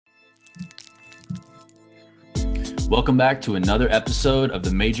Welcome back to another episode of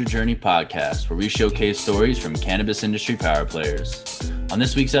the Major Journey Podcast, where we showcase stories from cannabis industry power players. On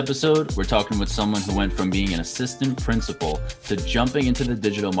this week's episode, we're talking with someone who went from being an assistant principal to jumping into the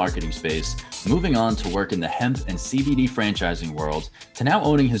digital marketing space, moving on to work in the hemp and CBD franchising world, to now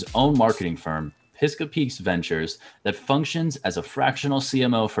owning his own marketing firm, Pisgah Peaks Ventures, that functions as a fractional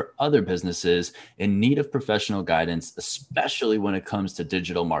CMO for other businesses in need of professional guidance, especially when it comes to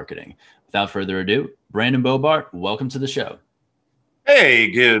digital marketing. Without further ado, Brandon Bobart, welcome to the show.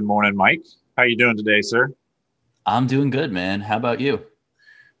 Hey, good morning, Mike. How you doing today, sir? I'm doing good, man. How about you?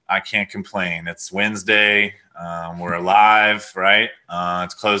 I can't complain. It's Wednesday. We're alive, right?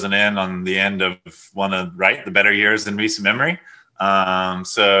 It's closing in on the end of one of the better years in recent memory.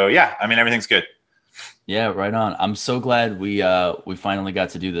 Everything's good. Yeah, right on. I'm so glad we finally got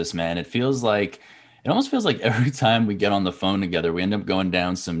to do this, man. It almost feels like every time we get on the phone together, we end up going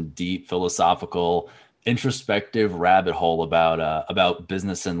down some deep philosophical, introspective rabbit hole about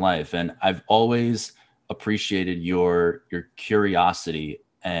business and life. And I've always appreciated your curiosity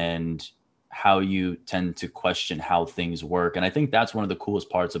and how you tend to question how things work. And I think that's one of the coolest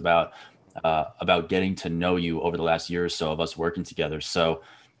parts about getting to know you over the last year or so of us working together. So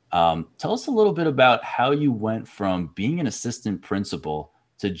tell us a little bit about how you went from being an assistant principal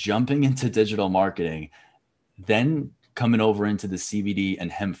to jumping into digital marketing, then coming over into the CBD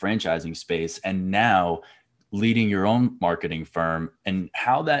and hemp franchising space, and now leading your own marketing firm, and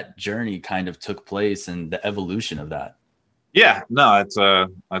how that journey kind of took place and the evolution of that. Yeah, no, that's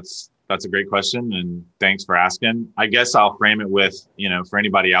a great question, and thanks for asking. I guess I'll frame it with, for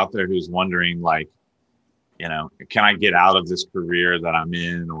anybody out there who's wondering, can I get out of this career that I'm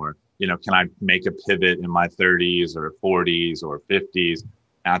in, or can I make a pivot in my 30s or 40s or 50s?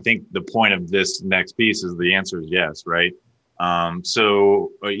 And I think the point of this next piece is the answer is yes, right? Coming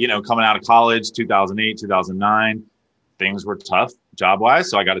out of college, 2008, 2009, things were tough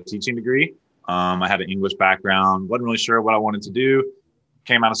job-wise. So I got a teaching degree. I had an English background, wasn't really sure what I wanted to do.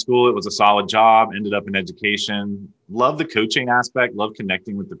 Came out of school, it was a solid job, ended up in education. Love the coaching aspect, love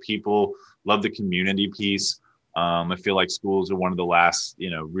connecting with the people, love the community piece. I feel like schools are one of the last,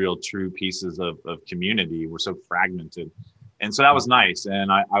 real true pieces of community. We're so fragmented. And so that was nice.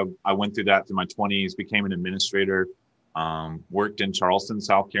 And I went through that through my 20s, became an administrator, worked in Charleston,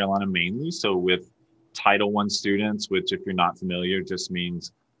 South Carolina mainly. So with Title I students, which if you're not familiar, just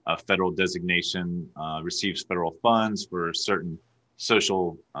means a federal designation, receives federal funds for certain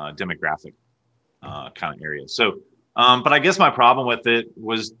social demographic kind of areas. So, but I guess my problem with it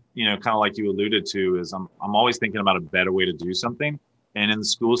was, kind of like you alluded to, is I'm always thinking about a better way to do something. And in the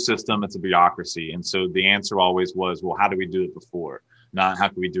school system, it's a bureaucracy. And so the answer always was, well, how do we do it before? Not how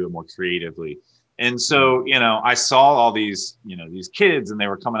can we do it more creatively? And so, I saw all these, these kids, and they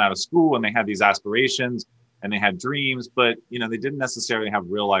were coming out of school and they had these aspirations and they had dreams, but, they didn't necessarily have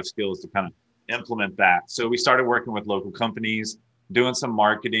real life skills to kind of implement that. So we started working with local companies, doing some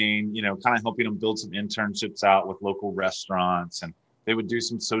marketing, kind of helping them build some internships out with local restaurants, and they would do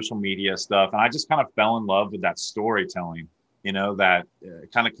some social media stuff. And I just kind of fell in love with that storytelling, that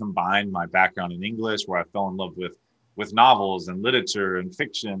kind of combined my background in English, where I fell in love with novels and literature and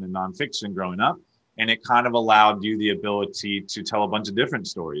fiction and nonfiction growing up. And it kind of allowed you the ability to tell a bunch of different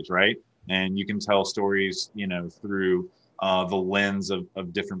stories, right? And you can tell stories, through the lens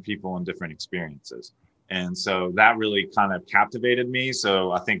of different people and different experiences. And so that really kind of captivated me.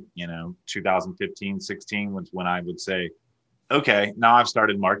 So I think, 2015, 16 was when I would say, okay, now I've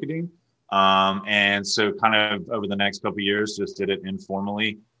started marketing. And so kind of over the next couple of years, just did it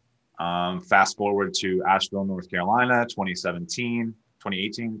informally. Fast forward to Asheville, North Carolina, 2018,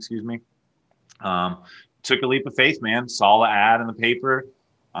 took a leap of faith, man. Saw the ad in the paper.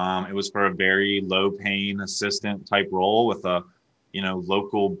 It was for a very low paying assistant type role with a,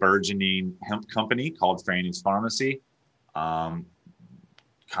 local burgeoning hemp company called Franny's Pharmacy. Kind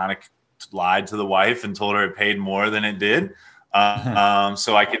of lied to the wife and told her it paid more than it did.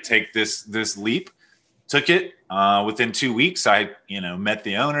 So I could take this leap. Took it. Within 2 weeks, I met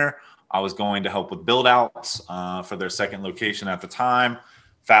the owner. I was going to help with build outs for their second location at the time.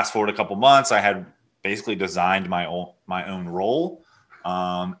 Fast forward a couple months, I had basically designed my own role.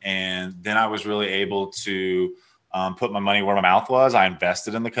 And then I was really able to put my money where my mouth was. I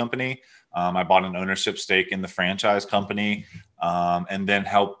invested in the company. I bought an ownership stake in the franchise company, and then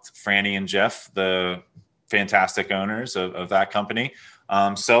helped Franny and Jeff, the fantastic owners of that company,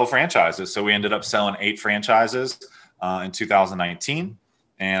 sell franchises. So we ended up selling 8 franchises in 2019,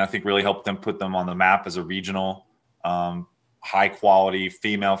 and I think really helped them put them on the map as a regional, high quality,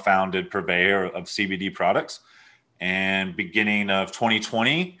 female founded purveyor of CBD products. And beginning of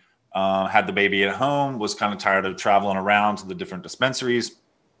 2020, had the baby at home, was kind of tired of traveling around to the different dispensaries.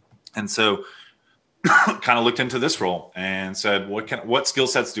 And so kind of looked into this role and said, what skill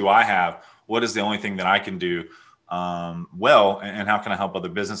sets do I have? What is the only thing that I can do well, and how can I help other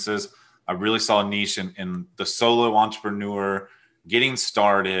businesses? I really saw a niche in the solo entrepreneur getting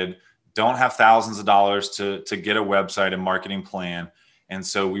started, don't have thousands of dollars to get a website and marketing plan. And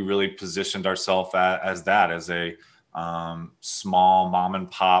so we really positioned ourselves as a small mom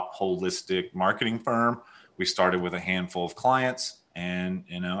and pop holistic marketing firm. We started with a handful of clients. And,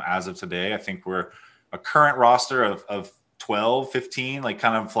 as of today, I think we're a current roster of 12, 15, like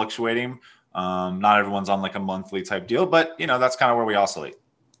kind of fluctuating. Not everyone's on like a monthly type deal, but that's kind of where we oscillate.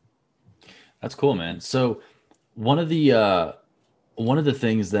 That's cool, man. So one of the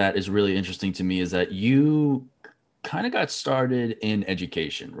things that is really interesting to me is that you kind of got started in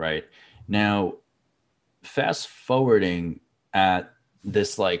education, right? Now, fast forwarding at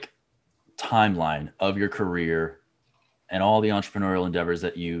this like timeline of your career and all the entrepreneurial endeavors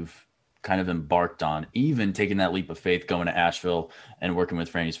that you've kind of embarked on, even taking that leap of faith, going to Asheville and working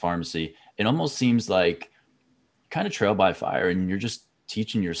with Franny's Pharmacy, it almost seems like kind of trail by fire, and you're just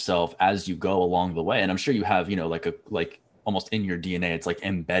teaching yourself as you go along the way. And I'm sure you have, like almost in your DNA, it's like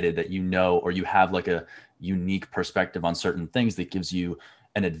embedded that, or you have like a unique perspective on certain things that gives you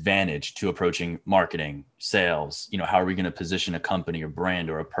an advantage to approaching marketing, sales, how are we going to position a company or brand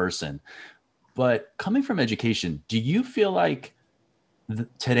or a person? But coming from education, do you feel like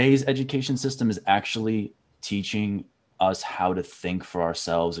today's education system is actually teaching us how to think for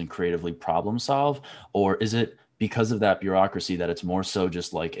ourselves and creatively problem solve? Or is it because of that bureaucracy that it's more so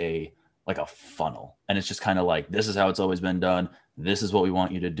just like a funnel, and it's just kind of like, this is how it's always been done, this is what we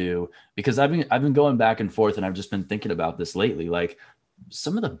want you to do? Because I've been going back and forth, and I've just been thinking about this lately. Like,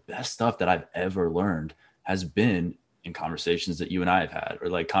 some of the best stuff that I've ever learned has been in conversations that you and I have had, or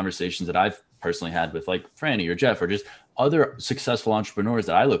like conversations that I've personally had with like Franny or Jeff, or just other successful entrepreneurs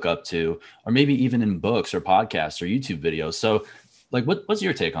that I look up to, or maybe even in books or podcasts or YouTube videos. So like, what's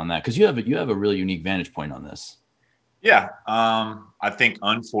your take on that? Because you have a really unique vantage point on this. Yeah. I think,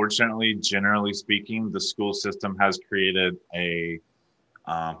 unfortunately, generally speaking, the school system has created a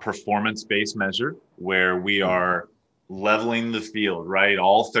performance-based measure where we are leveling the field, right?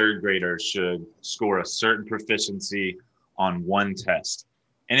 All third graders should score a certain proficiency on one test.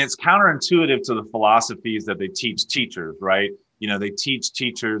 And it's counterintuitive to the philosophies that they teach teachers, right? They teach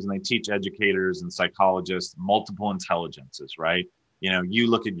teachers and they teach educators and psychologists multiple intelligences, right? You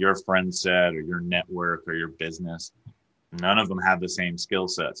look at your friend set or your network or your business, none of them have the same skill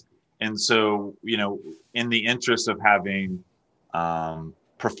sets. And so, in the interest of having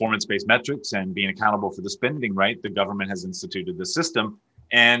performance-based metrics and being accountable for the spending, right, the government has instituted the system,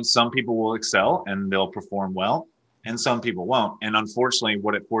 and some people will excel and they'll perform well, and some people won't. And unfortunately,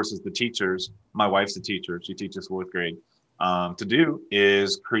 what it forces the teachers, my wife's a teacher, she teaches fourth grade, to do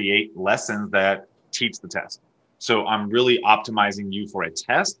is create lessons that teach the test. So I'm really optimizing you for a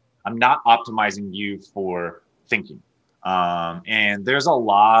test. I'm not optimizing you for thinking. And there's a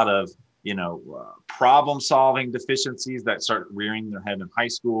lot of, problem solving deficiencies that start rearing their head in high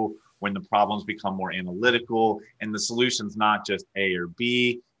school when the problems become more analytical and the solution's not just A or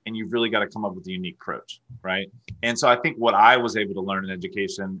B. And you've really got to come up with a unique approach, right? And so I think what I was able to learn in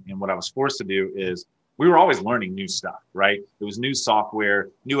education and what I was forced to do is we were always learning new stuff, right? It was new software,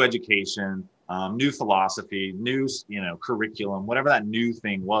 new education, new philosophy, new, curriculum, whatever that new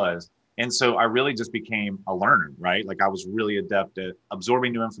thing was. And so I really just became a learner, right? Like I was really adept at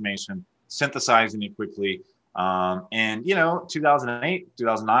absorbing new information, synthesizing it quickly. And 2008,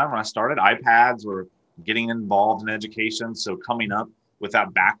 2009, when I started, iPads were getting involved in education. So coming up with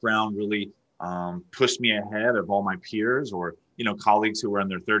that background really pushed me ahead of all my peers or, colleagues who were in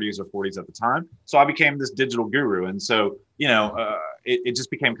their 30s or 40s at the time. So I became this digital guru. And so, it just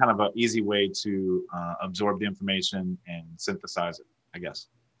became kind of an easy way to absorb the information and synthesize it, I guess.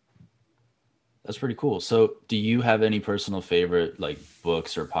 That's pretty cool. So do you have any personal favorite like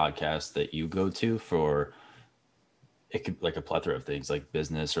books or podcasts that you go to for, it could like a plethora of things like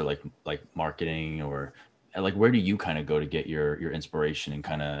business or like marketing, or like where do you kind of go to get your inspiration and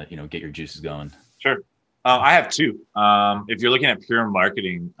kind of, get your juices going? Sure. I have two. If you're looking at pure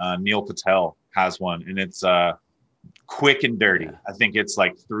marketing, Neil Patel has one, and it's quick and dirty. Yeah. I think it's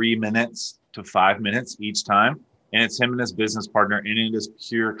like 3 minutes to 5 minutes each time. And it's him and his business partner, and it is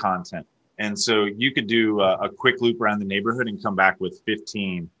pure content. And so you could do a quick loop around the neighborhood and come back with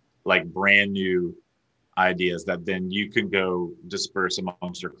 15 like brand new ideas that then you can go disperse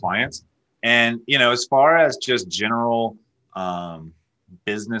amongst your clients. And, as far as just general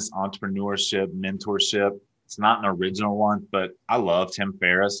business entrepreneurship, mentorship, it's not an original one, but I love Tim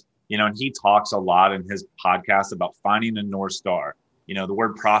Ferriss. and he talks a lot in his podcast about finding a North Star. The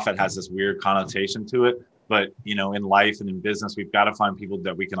word profit has this weird connotation to it, but, in life and in business, we've got to find people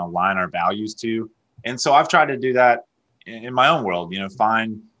that we can align our values to. And so I've tried to do that in my own world,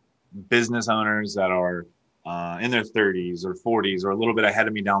 find business owners that are in their 30s or 40s or a little bit ahead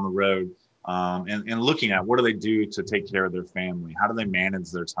of me down the road, and looking at what do they do to take care of their family? How do they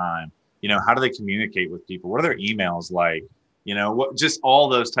manage their time? How do they communicate with people? What are their emails like? Just all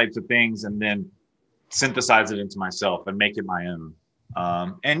those types of things, and then synthesize it into myself and make it my own.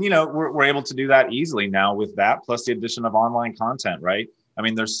 And we're able to do that easily now with that, plus the addition of online content, right? I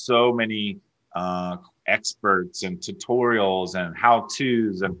mean, there's so many experts and tutorials and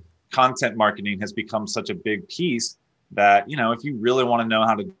how-tos, and content marketing has become such a big piece that, if you really want to know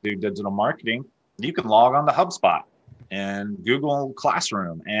how to do digital marketing, you can log on to HubSpot and Google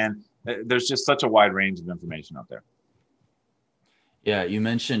Classroom, and there's just such a wide range of information out there. Yeah, you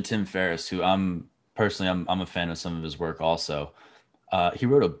mentioned Tim Ferriss, who I'm a fan of some of his work also. He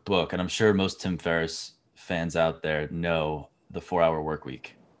wrote a book, and I'm sure most Tim Ferriss fans out there know The 4-Hour Workweek.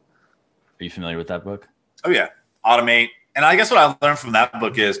 Are you familiar with that book? Oh yeah, Automate. And I guess what I learned from that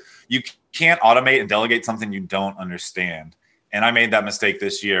book is you can't automate and delegate something you don't understand. And I made that mistake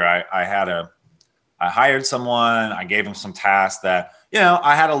this year. I hired someone, I gave him some tasks that,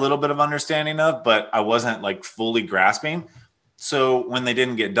 I had a little bit of understanding of, but I wasn't like fully grasping. So when they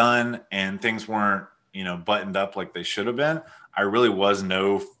didn't get done and things weren't, buttoned up like they should have been, I really was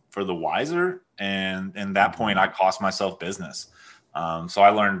no for the wiser. And at that point, I cost myself business. So I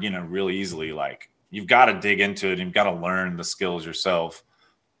learned, really easily, like, you've got to dig into it and you've got to learn the skills yourself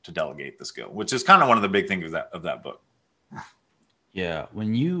to delegate the skill, which is kind of one of the big things of that book. Yeah.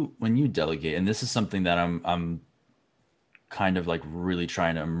 When you delegate, and this is something that I'm kind of like really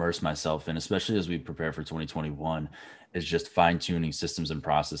trying to immerse myself in, especially as we prepare for 2021, is just fine tuning systems and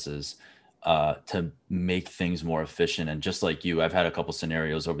processes to make things more efficient. And just like you, I've had a couple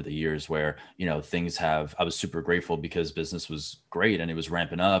scenarios over the years where, I was super grateful because business was great and it was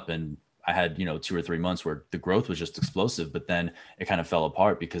ramping up, and I had, 2 or 3 months where the growth was just explosive, but then it kind of fell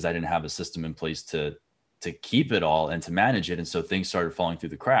apart because I didn't have a system in place to keep it all and to manage it. And so things started falling through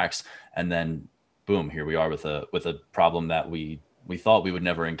the cracks, and then boom, here we are with a problem that we thought we would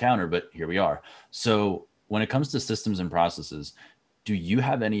never encounter, but here we are. So when it comes to systems and processes, do you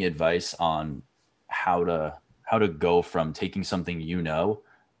have any advice on how to go from taking something,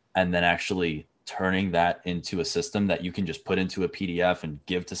 and then actually turning that into a system that you can just put into a PDF and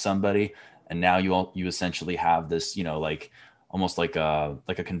give to somebody? And now you essentially have this, like almost like a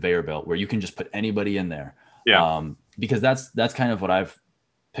conveyor belt where you can just put anybody in there. Yeah. Because that's kind of what I've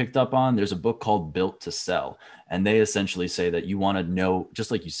picked up on. There's a book called Built to Sell, and they essentially say that you want to know,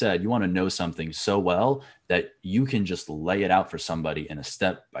 just like you said, you want to know something so well that you can just lay it out for somebody in a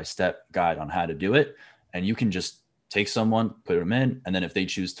step-by-step guide on how to do it. And you can just take someone, put them in, and then if they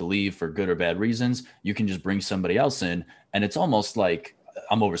choose to leave for good or bad reasons, you can just bring somebody else in. And it's almost like,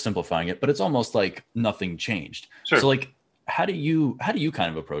 I'm oversimplifying it, but it's almost like nothing changed. Sure. So like, how do you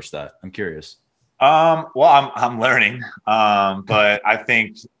kind of approach that? I'm curious. Well, I'm learning, but I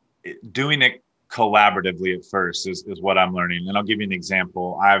think doing it collaboratively at first is what I'm learning. And I'll give you an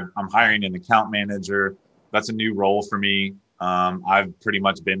example. I'm hiring an account manager. That's a new role for me. I've pretty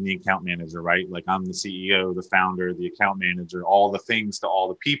much been the account manager, right? Like, I'm the CEO, the founder, the account manager, all the things to all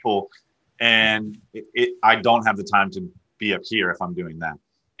the people. And I don't have the time to be up here if I'm doing that.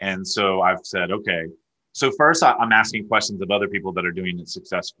 And so I've said, okay, so first I'm asking questions of other people that are doing it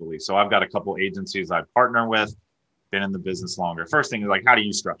successfully. So I've got a couple agencies I partner with, been in the business longer. First thing is like, how do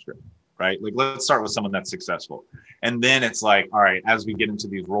you structure it? Right? Like, let's start with someone that's successful. And then it's like, all right, as we get into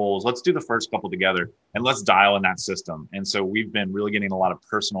these roles, let's do the first couple together and let's dial in that system. And so we've been really getting a lot of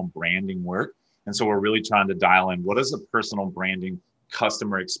personal branding work. And so we're really trying to dial in, what does a personal branding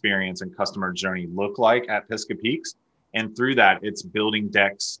customer experience and customer journey look like at Pisgah Peaks? And through that, it's building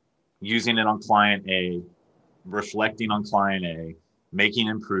decks, using it on client A, reflecting on client A, making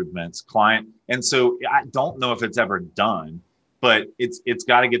improvements, client. And so I don't know if it's ever done, but it's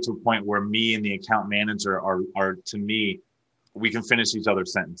got to get to a point where me and the account manager are to me, we can finish each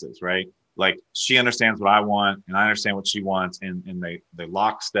other's sentences, right? Like, she understands what I want and I understand what she wants, and they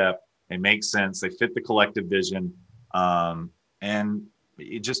lockstep, they make sense, they fit the collective vision, and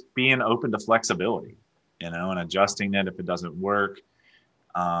it just being open to flexibility, and adjusting it if it doesn't work.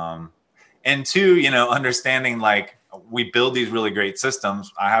 And two, understanding, like, we build these really great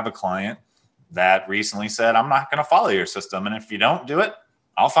systems. I have a client that recently said, I'm not going to follow your system, and if you don't do it,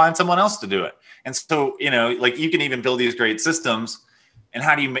 I'll find someone else to do it. And so, like, you can even build these great systems, and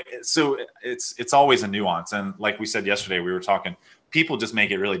how do you so it's always a nuance. And like we said yesterday, we were talking, people just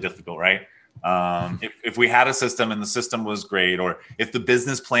make it really difficult, right? If we had a system and the system was great, or if the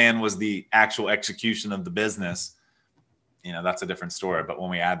business plan was the actual execution of the business, that's a different story. But when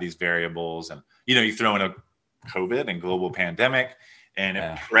we add these variables and, you throw in a COVID and global pandemic, and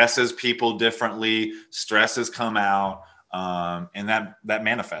it presses people differently, stresses come out, and that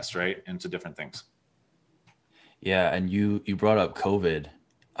manifests right into different things. Yeah, and you brought up COVID.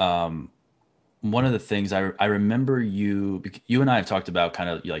 One of the things I remember you and I have talked about kind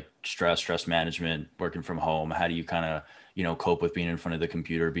of like stress management, working from home. How do you kind of, cope with being in front of the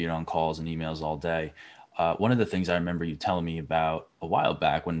computer, being on calls and emails all day? One of the things I remember you telling me about a while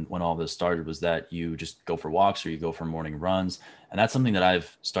back when all this started was that you just go for walks or you go for morning runs. And that's something that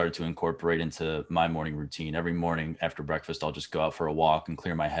I've started to incorporate into my morning routine. Every morning after breakfast, I'll just go out for a walk and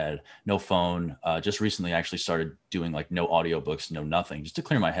clear my head. No phone. Just recently, I actually started doing like no audiobooks, no nothing, just to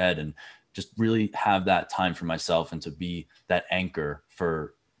clear my head and just really have that time for myself and to be that anchor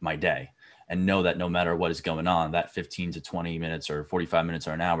for my day and know that no matter what is going on, that 15 to 20 minutes or 45 minutes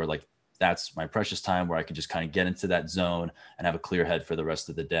or an hour, like that's my precious time where I can just kind of get into that zone and have a clear head for the rest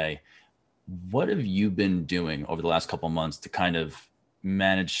of the day. What have you been doing over the last couple of months to kind of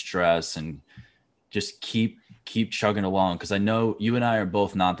manage stress and just keep chugging along? Because I know you and I are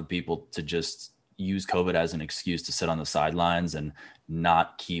both not the people to just use COVID as an excuse to sit on the sidelines and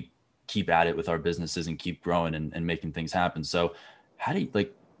not keep at it with our businesses and keep growing and making things happen. So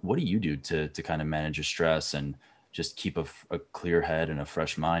what do you do to kind of manage your stress and just keep a clear head and a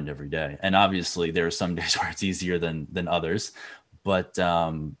fresh mind every day? And obviously there are some days where it's easier than others, but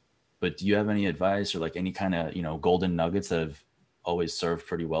do you have any advice or like any kind of, golden nuggets that have always served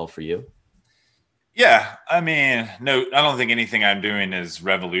pretty well for you? Yeah. I mean, no, I don't think anything I'm doing is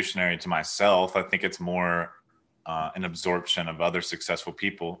revolutionary to myself. I think it's more an absorption of other successful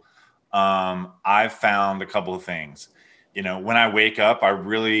people. I've found a couple of things. When I wake up,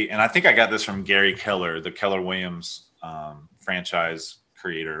 and I think I got this from Gary Keller, the Keller Williams franchise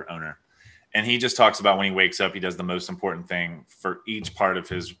creator, owner. And he just talks about when he wakes up, he does the most important thing for each part of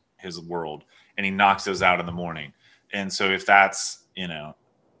his world. And he knocks those out in the morning. And so if that's,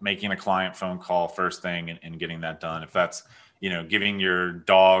 making a client phone call first thing and getting that done, if that's, giving your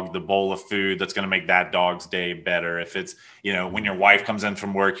dog the bowl of food that's going to make that dog's day better. If it's, when your wife comes in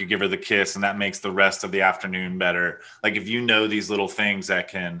from work, you give her the kiss and that makes the rest of the afternoon better. Like if these little things that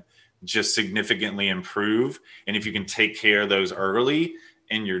can just significantly improve, and if you can take care of those early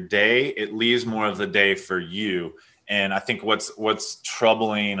in your day, it leaves more of the day for you. And I think what's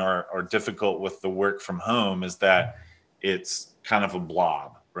troubling or difficult with the work from home is that it's kind of a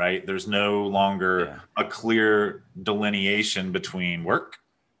blob. Right? There's no longer a clear delineation between work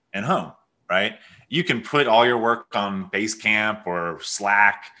and home, right? You can put all your work on Basecamp or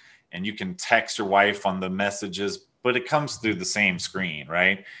Slack, and you can text your wife on the messages, but it comes through the same screen,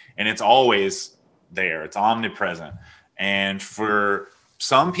 right? And it's always there. It's omnipresent. And for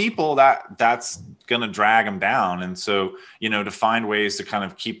some people, that's going to drag them down. And so, to find ways to kind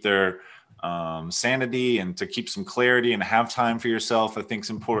of keep their sanity and to keep some clarity and have time for yourself, I think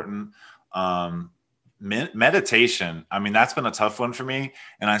is important. Meditation. I mean, that's been a tough one for me,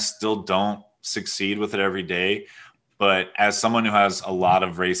 and I still don't succeed with it every day. But as someone who has a lot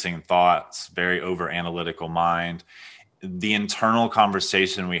of racing thoughts, very over analytical mind, the internal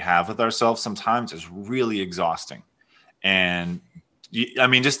conversation we have with ourselves sometimes is really exhausting. And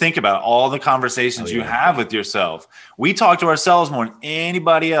just think about all the conversations you have with yourself. We talk to ourselves more than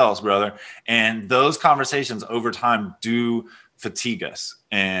anybody else, brother. And those conversations over time do fatigue us,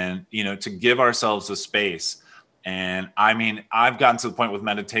 and, to give ourselves a space. And I've gotten to the point with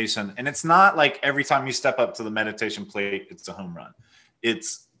meditation, and it's not like every time you step up to the meditation plate, it's a home run.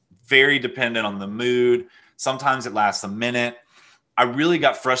 It's very dependent on the mood. Sometimes it lasts a minute. I really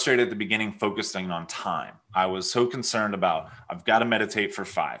got frustrated at the beginning focusing on time. I was so concerned about, I've got to meditate for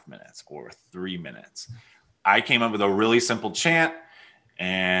 5 minutes or 3 minutes. I came up with a really simple chant,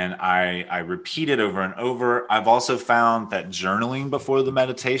 and I repeat it over and over. I've also found that journaling before the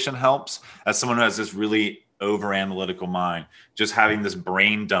meditation helps. As someone who has this really over analytical mind, just having this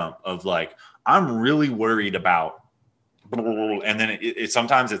brain dump of like, I'm really worried about, and then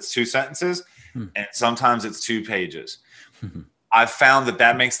sometimes it's 2 sentences and sometimes it's 2 pages. I've found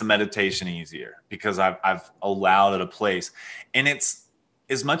that makes the meditation easier because I've allowed it a place. And it's,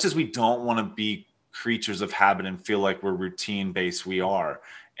 as much as we don't want to be creatures of habit and feel like we're routine based, we are.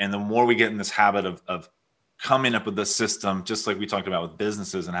 And the more we get in this habit of coming up with a system, just like we talked about with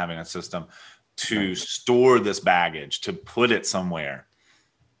businesses and having a system to store this baggage, to put it somewhere,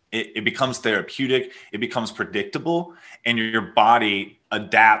 it becomes therapeutic, it becomes predictable, and your body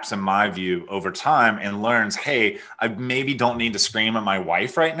adapts, in my view, over time and learns, hey, I maybe don't need to scream at my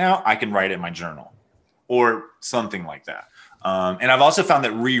wife right now. I can write it in my journal or something like that. And I've also found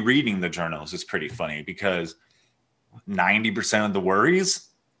that rereading the journals is pretty funny because 90% of the worries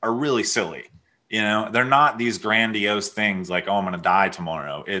are really silly. You know, they're not these grandiose things like, oh, I'm going to die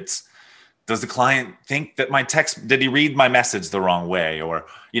tomorrow. It's, does the client think that my text, did he read my message the wrong way? Or,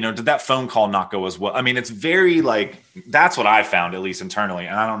 you know, did that phone call not go as well? I mean, it's very like, that's what I found, at least internally.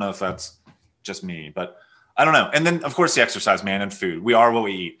 And I don't know if that's just me, but I don't know. And then of course the exercise, man, and food. We are what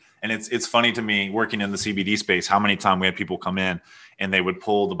we eat. And it's funny to me working in the CBD space, how many times we had people come in and they would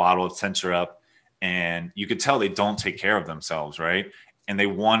pull the bottle of tincture up and you could tell they don't take care of themselves. Right. And they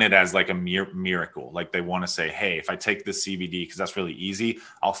want it as like a miracle. Like they want to say, hey, if I take this CBD, because that's really easy,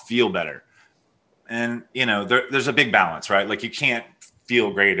 I'll feel better. And, you know, there's a big balance, right? Like you can't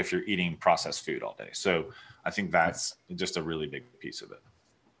feel great if you're eating processed food all day. So I think that's just a really big piece of it.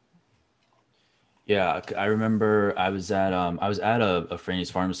 Yeah, I remember I was at a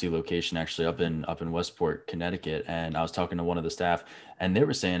Franny's Pharmacy location actually up in Westport, Connecticut, and I was talking to one of the staff, and they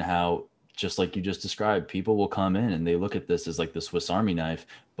were saying how just like you just described, people will come in and they look at this as like the Swiss Army knife,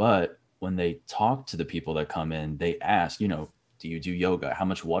 but when they talk to the people that come in, they ask, do you do yoga? How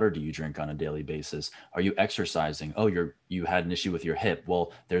much water do you drink on a daily basis? Are you exercising? Oh, you had an issue with your hip.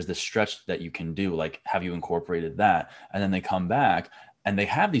 Well, there's this stretch that you can do. Like, have you incorporated that? And then they come back and they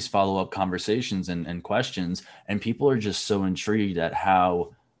have these follow-up conversations and questions. And people are just so intrigued at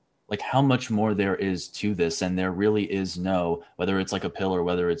how much more there is to this. And there really is no, whether it's like a pill or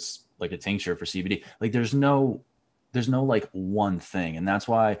whether it's like a tincture for CBD, like there's no like one thing. And that's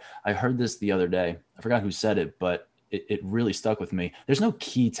why I heard this the other day. I forgot who said it, but it really stuck with me. There's no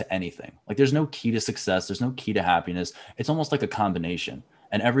key to anything. Like there's no key to success. There's no key to happiness. It's almost like a combination,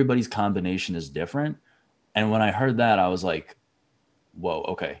 and everybody's combination is different. And when I heard that, I was like, whoa,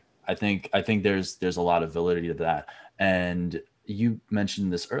 okay. I think there's a lot of validity to that. And you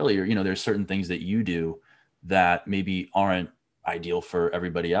mentioned this earlier, there's certain things that you do that maybe aren't ideal for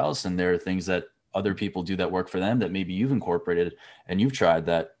everybody else. And there are things that other people do that work for them that maybe you've incorporated and you've tried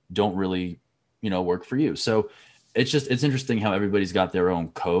that don't really, work for you. So it's interesting how everybody's got their own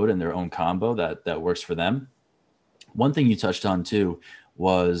code and their own combo that works for them. One thing you touched on too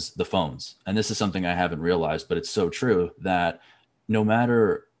was the phones. And this is something I haven't realized, but it's so true that no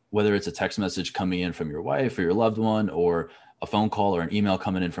matter whether it's a text message coming in from your wife or your loved one, or a phone call or an email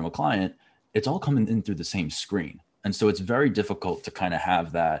coming in from a client, it's all coming in through the same screen. And so it's very difficult to kind of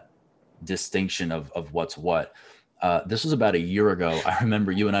have that distinction of what's what. This was about a year ago. I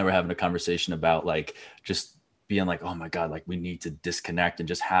remember you and I were having a conversation about like just being like, oh my God, like we need to disconnect and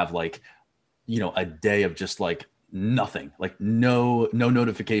just have like, a day of just like nothing, like no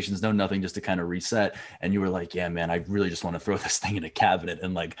notifications, no nothing, just to kind of reset. And you were like, yeah, man, I really just want to throw this thing in a cabinet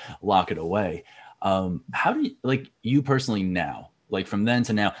and like lock it away. How do you, like you personally now, like from then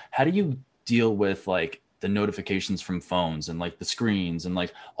to now, how do you deal with like the notifications from phones and like the screens and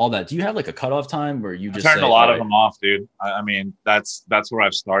like all that? Do you have like a cutoff time where you I just turned say, a lot all of right, them off, dude. I mean, that's where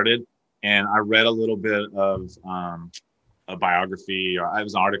I've started. And I read a little bit of a biography, or I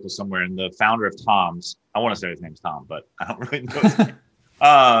was an article somewhere, and the founder of Tom's, I want to say his name's Tom, but I don't really know his name.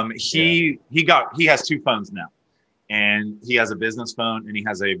 yeah, He has two phones now, and he has a business phone and he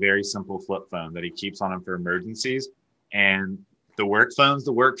has a very simple flip phone that he keeps on him for emergencies. And the work phone's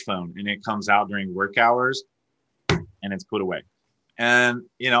the work phone, and it comes out during work hours and it's put away. And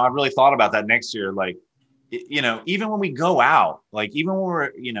I've really thought about that next year, like, even when we go out, like even when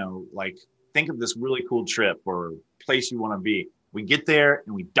we're, like think of this really cool trip or place you want to be, we get there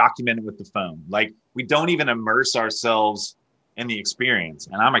and we document it with the phone. Like we don't even immerse ourselves in the experience.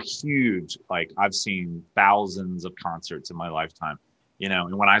 And I'm a huge, like I've seen thousands of concerts in my lifetime,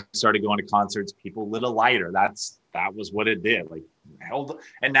 and when I started going to concerts, people lit a lighter. That was what it did. Like held,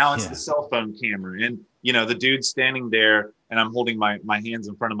 and now it's the yeah, cell phone camera. And, the dude's standing there and I'm holding my hands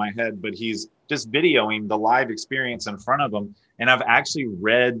in front of my head, but he's just videoing the live experience in front of him. And I've actually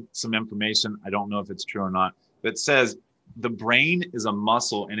read some information, I don't know if it's true or not, that says the brain is a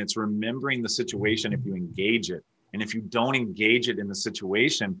muscle and it's remembering the situation if you engage it. And if you don't engage it in the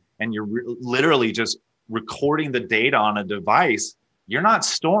situation and you're literally just recording the data on a device, you're not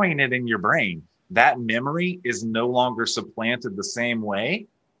storing it in your brain. That memory is no longer supplanted the same way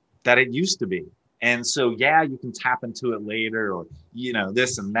that it used to be. And so, yeah, you can tap into it later or,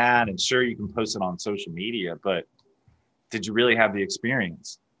 this and that. And sure, you can post it on social media, but did you really have the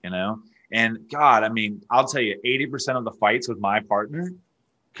experience, And God, I mean, I'll tell you, 80% of the fights with my partner,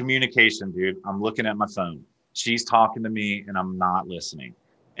 communication, dude. I'm looking at my phone. She's talking to me and I'm not listening.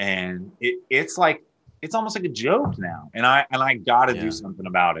 And it's like it's almost like a joke now. And I got to do Yeah. something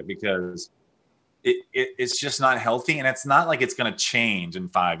about it because it's just not healthy. And it's not like it's going to change in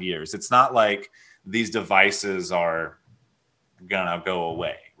 5 years. It's not like these devices are going to go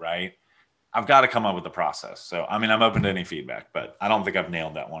away, right? I've got to come up with a process. So, I mean, I'm open to any feedback, but I don't think I've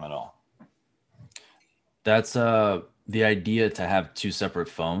nailed that one at all. That's the idea to have two separate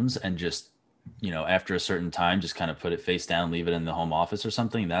phones and just, after a certain time, just kind of put it face down, leave it in the home office or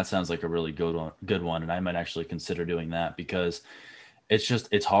something. That sounds like a really good one. And I might actually consider doing that because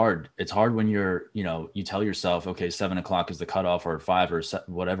it's hard. It's hard when you tell yourself, okay, 7 o'clock is the cutoff or five or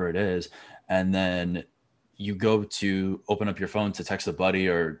whatever it is. And then you go to open up your phone to text a buddy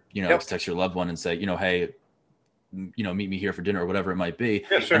or, Yep. to text your loved one and say, hey, meet me here for dinner or whatever it might be.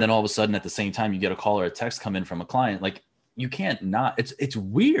 Yeah, And sure. then all of a sudden at the same time, you get a call or a text come in from a client. Like you can't not, it's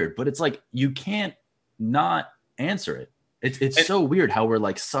weird, but it's like, you can't not answer it. It's And, so weird how we're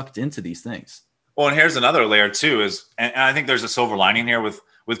like sucked into these things. well, and here's another layer too is, and I think there's a silver lining here with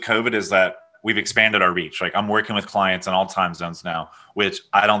COVID is that we've expanded our reach. Like I'm working with clients in all time zones now, which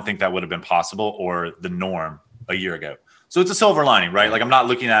I don't think that would have been possible or the norm a year ago. So it's a silver lining, right? Like I'm not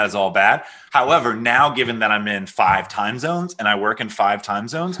looking at it as all bad. However, now given that I'm in 5 time zones and I work in 5 time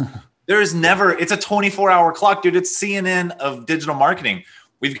zones, it's a 24-hour clock, dude. It's CNN of digital marketing.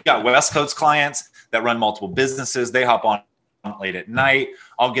 We've got West Coast clients that run multiple businesses. They hop on late at night.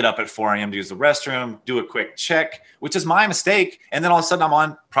 I'll get up at 4 a.m. to use the restroom, do a quick check, which is my mistake. And then all of a sudden I'm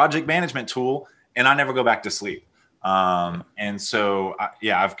on project management tool and I never go back to sleep. And so,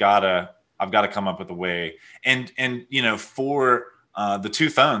 I've got to come up with a way. And for the 2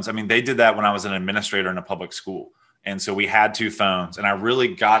 phones, I mean, they did that when I was an administrator in a public school. And so we had 2 phones and I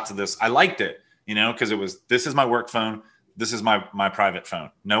really got to this. I liked it, because this is my work phone. This is my private phone.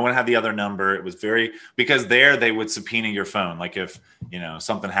 No one had the other number. It was because they would subpoena your phone. Like if,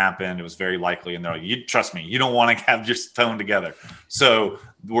 something happened, it was very likely. And they're like, you trust me, you don't want to have your phone together. So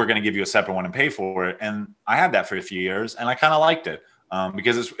we're going to give you a separate one and pay for it. And I had that for a few years and I kind of liked it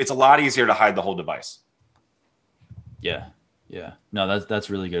because it's a lot easier to hide the whole device. Yeah. Yeah. No, that's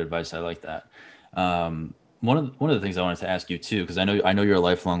really good advice. I like that. One of the things I wanted to ask you too, because I know you're a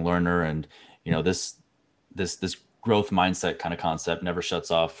lifelong learner and, this growth mindset kind of concept never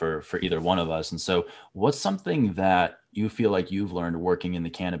shuts off for either one of us. And so what's something that you feel like you've learned working in the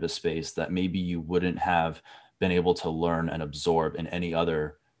cannabis space that maybe you wouldn't have been able to learn and absorb in any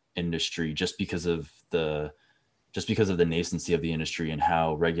other industry just because of the nascency of the industry and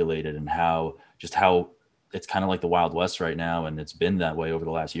how regulated and how it's kind of like the Wild West right now. And it's been that way over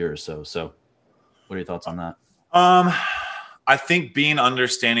the last year or so. So what are your thoughts on that? I think being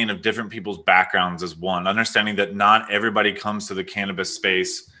understanding of different people's backgrounds is one. Understanding that not everybody comes to the cannabis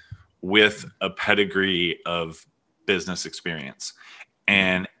space with a pedigree of business experience.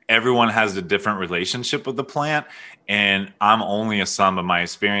 And everyone has a different relationship with the plant. And I'm only a sum of my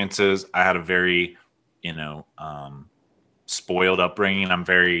experiences. I had a very, spoiled upbringing. I'm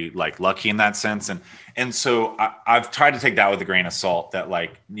very lucky in that sense. And so I've tried to take that with a grain of salt that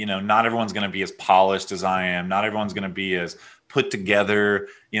not everyone's going to be as polished as I am. Not everyone's going to be as put together.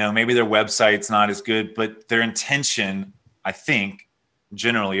 Maybe their website's not as good, but their intention, I think,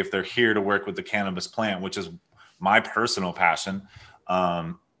 generally, if they're here to work with the cannabis plant, which is my personal passion,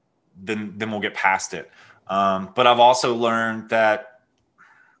 then we'll get past it. But I've also learned that,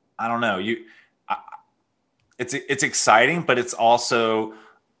 I don't know, it's exciting, but it's also,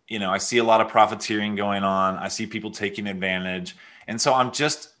 I see a lot of profiteering going on. I see people taking advantage. And so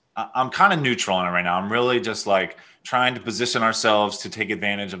I'm kind of neutral on it right now. I'm really just trying to position ourselves to take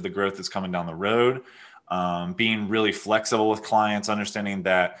advantage of the growth that's coming down the road. Being really flexible with clients, understanding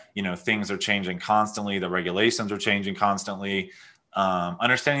that, things are changing constantly. The regulations are changing constantly.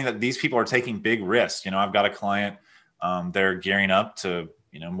 Understanding that these people are taking big risks. I've got a client, they're gearing up to,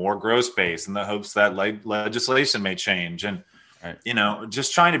 more grow space in the hopes that legislation may change. And, Right.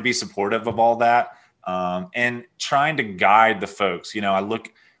 Just trying to be supportive of all that and trying to guide the folks.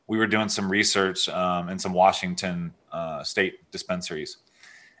 We were doing some research in some Washington state dispensaries.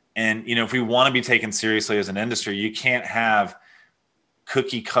 And, if we want to be taken seriously as an industry, you can't have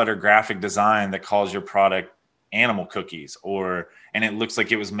cookie cutter graphic design that calls your product animal cookies and it looks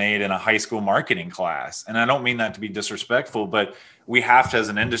like it was made in a high school marketing class. And I don't mean that to be disrespectful, but we have to, as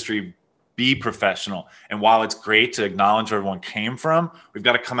an industry, be professional. And while it's great to acknowledge where everyone came from, we've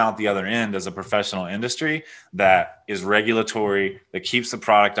got to come out the other end as a professional industry that is regulatory, that keeps the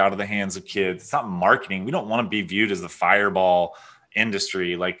product out of the hands of kids. It's not marketing. We don't want to be viewed as the fireball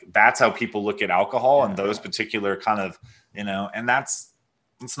industry. That's how people look at alcohol and those particular kind of, and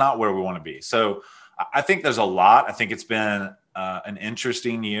it's not where we want to be. So I think there's a lot. I think it's been an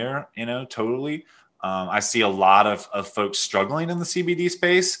interesting year, totally. I see a lot of folks struggling in the CBD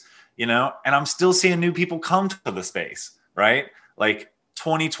space, and I'm still seeing new people come to the space, right? Like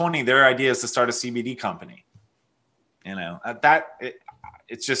 2020, their idea is to start a CBD company.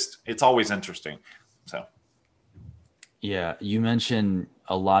 It's always interesting. So. Yeah, you mentioned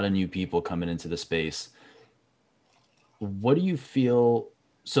a lot of new people coming into the space. What do you feel?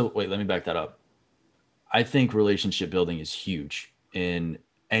 So wait, let me back that up. I think relationship building is huge in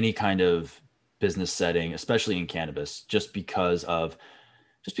any kind of business setting, especially in cannabis, just because of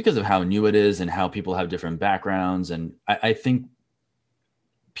how new it is and how people have different backgrounds. And I think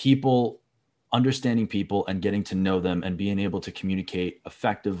people understanding people and getting to know them and being able to communicate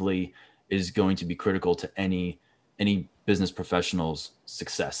effectively is going to be critical to any business professional's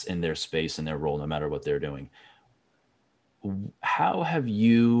success in their space and their role, no matter what they're doing. How have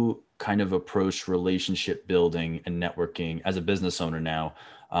you kind of approached relationship building and networking as a business owner now,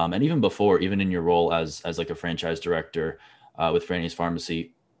 and even before, even in your role as like a franchise director with Franny's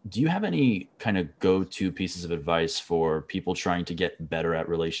Pharmacy? Do you have any kind of go-to pieces of advice for people trying to get better at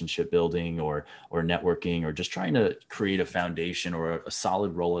relationship building or networking, or just trying to create a foundation or a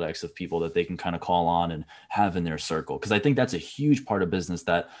solid Rolodex of people that they can kind of call on and have in their circle? Because I think that's a huge part of business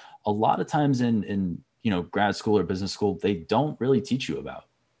that a lot of times in grad school or business school, they don't really teach you about.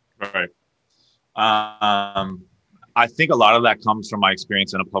 Right. I think a lot of that comes from my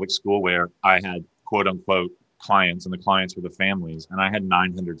experience in a public school where I had quote unquote clients, and the clients were the families, and I had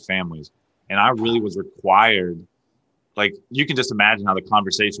 900 families, and I really was required. Like, you can just imagine how the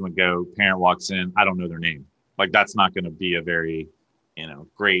conversation would go. Parent walks in, I don't know their name. Like, that's not going to be a very,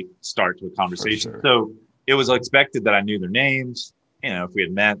 great start to a conversation. Sure. So it was expected that I knew their names. If we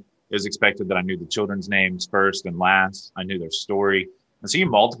had met, it was expected that I knew the children's names first and last. I knew their story. And so you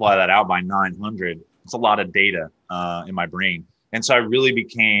multiply that out by 900, it's a lot of data in my brain. And so I really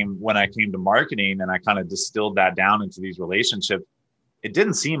became, when I came to marketing and I kind of distilled that down into these relationships, it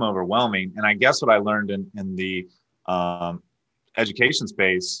didn't seem overwhelming. And I guess what I learned in the education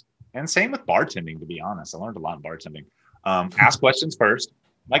space, and same with bartending, to be honest, I learned a lot in bartending. Ask questions first,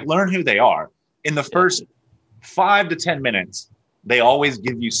 like learn who they are. In the first 5 to 10 minutes, they always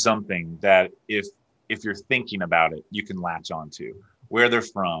give you something that if you're thinking about it, you can latch onto. Where they're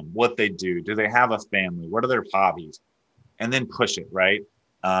from, what they do they have a family, what are their hobbies? And then push it, right?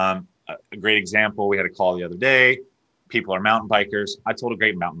 A great example, we had a call the other day. People are mountain bikers. I told a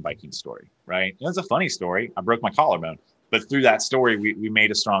great mountain biking story, right? It was a funny story. I broke my collarbone. But through that story, we made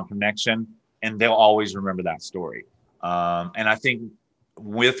a strong connection, and they'll always remember that story. And I think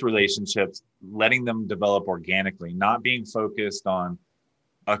with relationships, letting them develop organically, not being focused on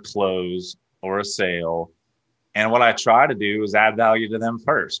a close or a sale. And what I try to do is add value to them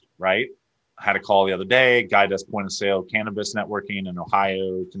first, right? I had a call the other day, guy does point of sale cannabis networking in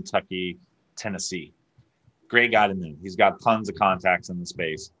Ohio, Kentucky, Tennessee. Great guy to know. He's got tons of contacts in the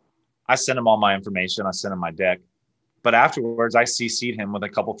space. I sent him all my information. I sent him my deck. But afterwards, I CC'd him with a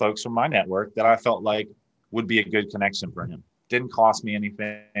couple folks from my network that I felt like would be a good connection for him. Didn't cost me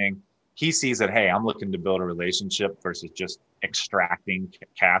anything. He sees that, hey, I'm looking to build a relationship versus just extracting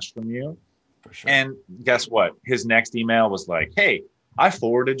cash from you. For sure. And guess what? His next email was like, hey, I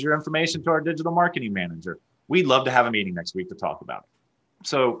forwarded your information to our digital marketing manager. We'd love to have a meeting next week to talk about it.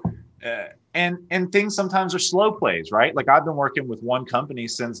 So, and things sometimes are slow plays, right? Like, I've been working with one company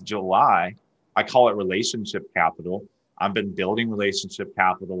since July. I call it relationship capital. I've been building relationship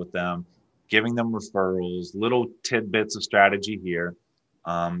capital with them, giving them referrals, little tidbits of strategy here.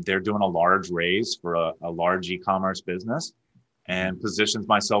 They're doing a large raise for a large e-commerce business, and positions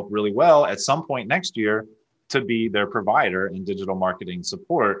myself really well at some point next year to be their provider in digital marketing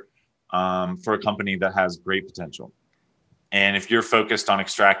support for a company that has great potential. And if you're focused on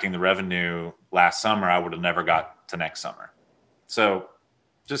extracting the revenue last summer, I would have never got to next summer. So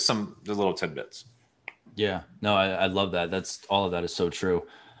just little tidbits. Yeah, no, I love that. All of that is so true.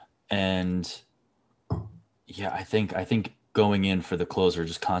 And yeah, I think going in for the closer,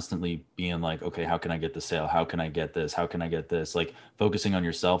 just constantly being like, okay, how can I get the sale? How can I get this? How can I get this? Like, focusing on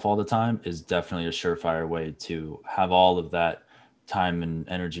yourself all the time is definitely a surefire way to have all of that time and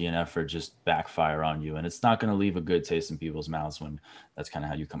energy and effort just backfire on you. And it's not going to leave a good taste in people's mouths when that's kind of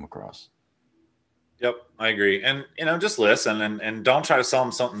how you come across. Yep, I agree. And, just listen and don't try to sell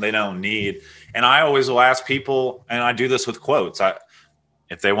them something they don't need. And I always will ask people, and I do this with quotes.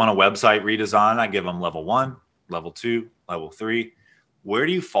 If they want a website redesign, I give them level 1, level 2, level 3. Where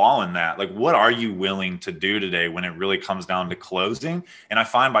do you fall in that? Like, what are you willing to do today when it really comes down to closing? And I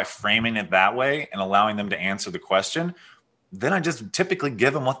find by framing it that way and allowing them to answer the question, then I just typically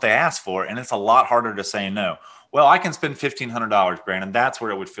give them what they ask for. And it's a lot harder to say no. Well, I can spend $1,500, Brandon. That's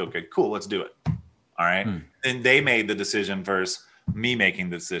where it would feel good. Cool, let's do it. All right. Hmm. And they made the decision versus me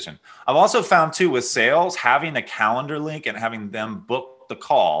making the decision. I've also found too with sales, having a calendar link and having them book the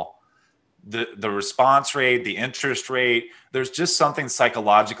call, the response rate, the interest rate, there's just something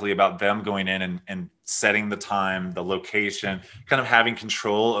psychologically about them going in and setting the time, the location, kind of having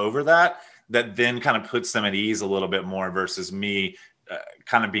control over that then kind of puts them at ease a little bit more versus me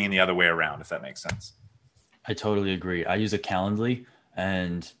kind of being the other way around, if that makes sense. I totally agree. I use a Calendly,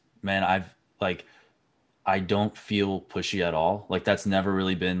 and man, I don't feel pushy at all. Like that's never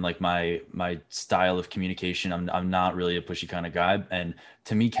really been like my style of communication. I'm not really a pushy kind of guy. And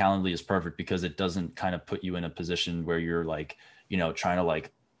to me, Calendly is perfect because it doesn't kind of put you in a position where you're like, trying to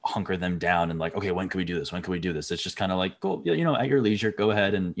like hunker them down and like, okay, when can we do this? When can we do this? It's just kind of like, go, at your leisure, go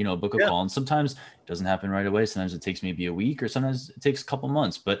ahead and, book a call. And sometimes it doesn't happen right away. Sometimes it takes maybe a week, or sometimes it takes a couple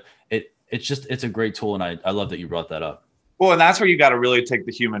months, but it's a great tool. And I love that you brought that up. Well, and that's where you got to really take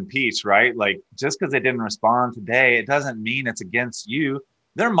the human piece, right? Like just because they didn't respond today, it doesn't mean it's against you.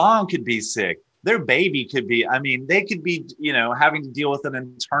 Their mom could be sick. Their baby could be, they could be, having to deal with an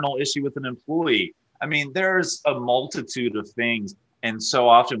internal issue with an employee. There's a multitude of things. And so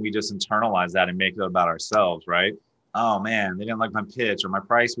often we just internalize that and make it about ourselves, right? Oh man, they didn't like my pitch, or my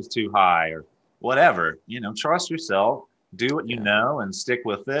price was too high, or whatever. Trust yourself, do what you know and stick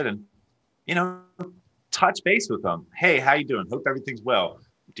with it. And, touch base with them. Hey, how you doing? Hope everything's well.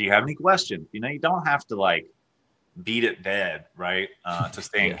 Do you have any questions? You don't have to like beat it dead, right? To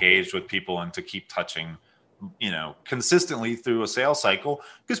stay engaged with people and to keep touching, consistently through a sales cycle,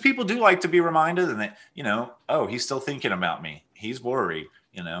 because people do like to be reminded and that, oh, he's still thinking about me. He's worried,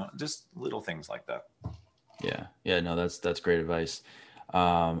 just little things like that. Yeah. Yeah. No, that's great advice.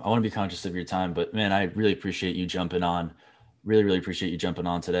 I want to be conscious of your time, but man, I really appreciate you jumping on. Really, really appreciate you jumping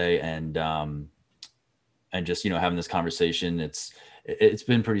on today and just, having this conversation. It's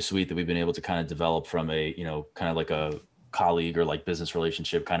been pretty sweet that we've been able to kind of develop from a, kind of like a colleague or like business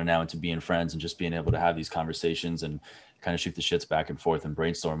relationship kind of now into being friends, and just being able to have these conversations and kind of shoot the shits back and forth and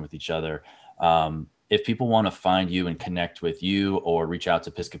brainstorm with each other. If people want to find you and connect with you or reach out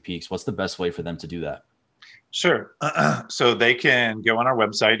to Pisgah Peaks, what's the best way for them to do that? Sure. So they can go on our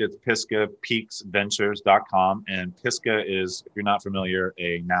website. It's pisgahpeaksventures.com. And Pisgah is, if you're not familiar,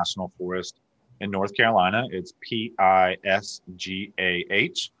 a national forest in North Carolina. It's Pisgah,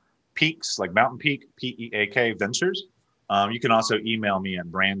 Peaks, like Mountain Peak, Peak, Ventures. You can also email me at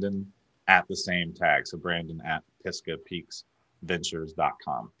Brandon at the same tag. So Brandon at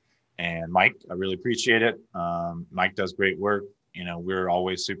pisgahpeaksventures.com. And Mike, I really appreciate it. Mike does great work. We're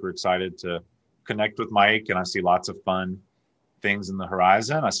always super excited to connect with Mike, and I see lots of fun things in the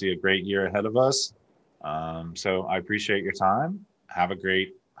horizon. I see a great year ahead of us. So I appreciate your time. Have a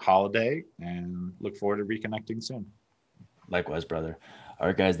great holiday and look forward to reconnecting soon. Likewise, brother. All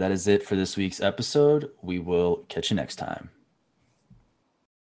right, guys, that is it for this week's episode. We will catch you next time.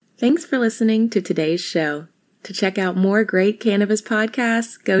 Thanks for listening to today's show. To check out more great cannabis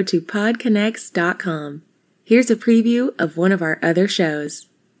podcasts, go to podconnects.com. Here's a preview of one of our other shows.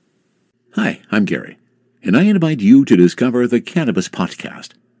 Hi, I'm Gary, and I invite you to discover the Cannabis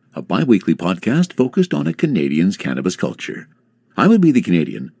Podcast, a bi-weekly podcast focused on a Canadian's cannabis culture. I would be the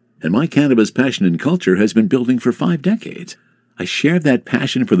Canadian, and my cannabis passion and culture has been building for 5 decades. I share that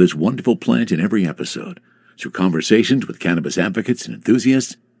passion for this wonderful plant in every episode, through conversations with cannabis advocates and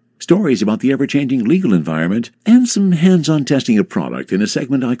enthusiasts, stories about the ever-changing legal environment, and some hands-on testing of product in a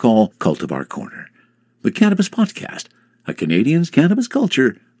segment I call Cultivar Corner. The Cannabis Podcast, a Canadian's cannabis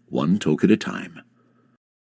culture, one toke at a time.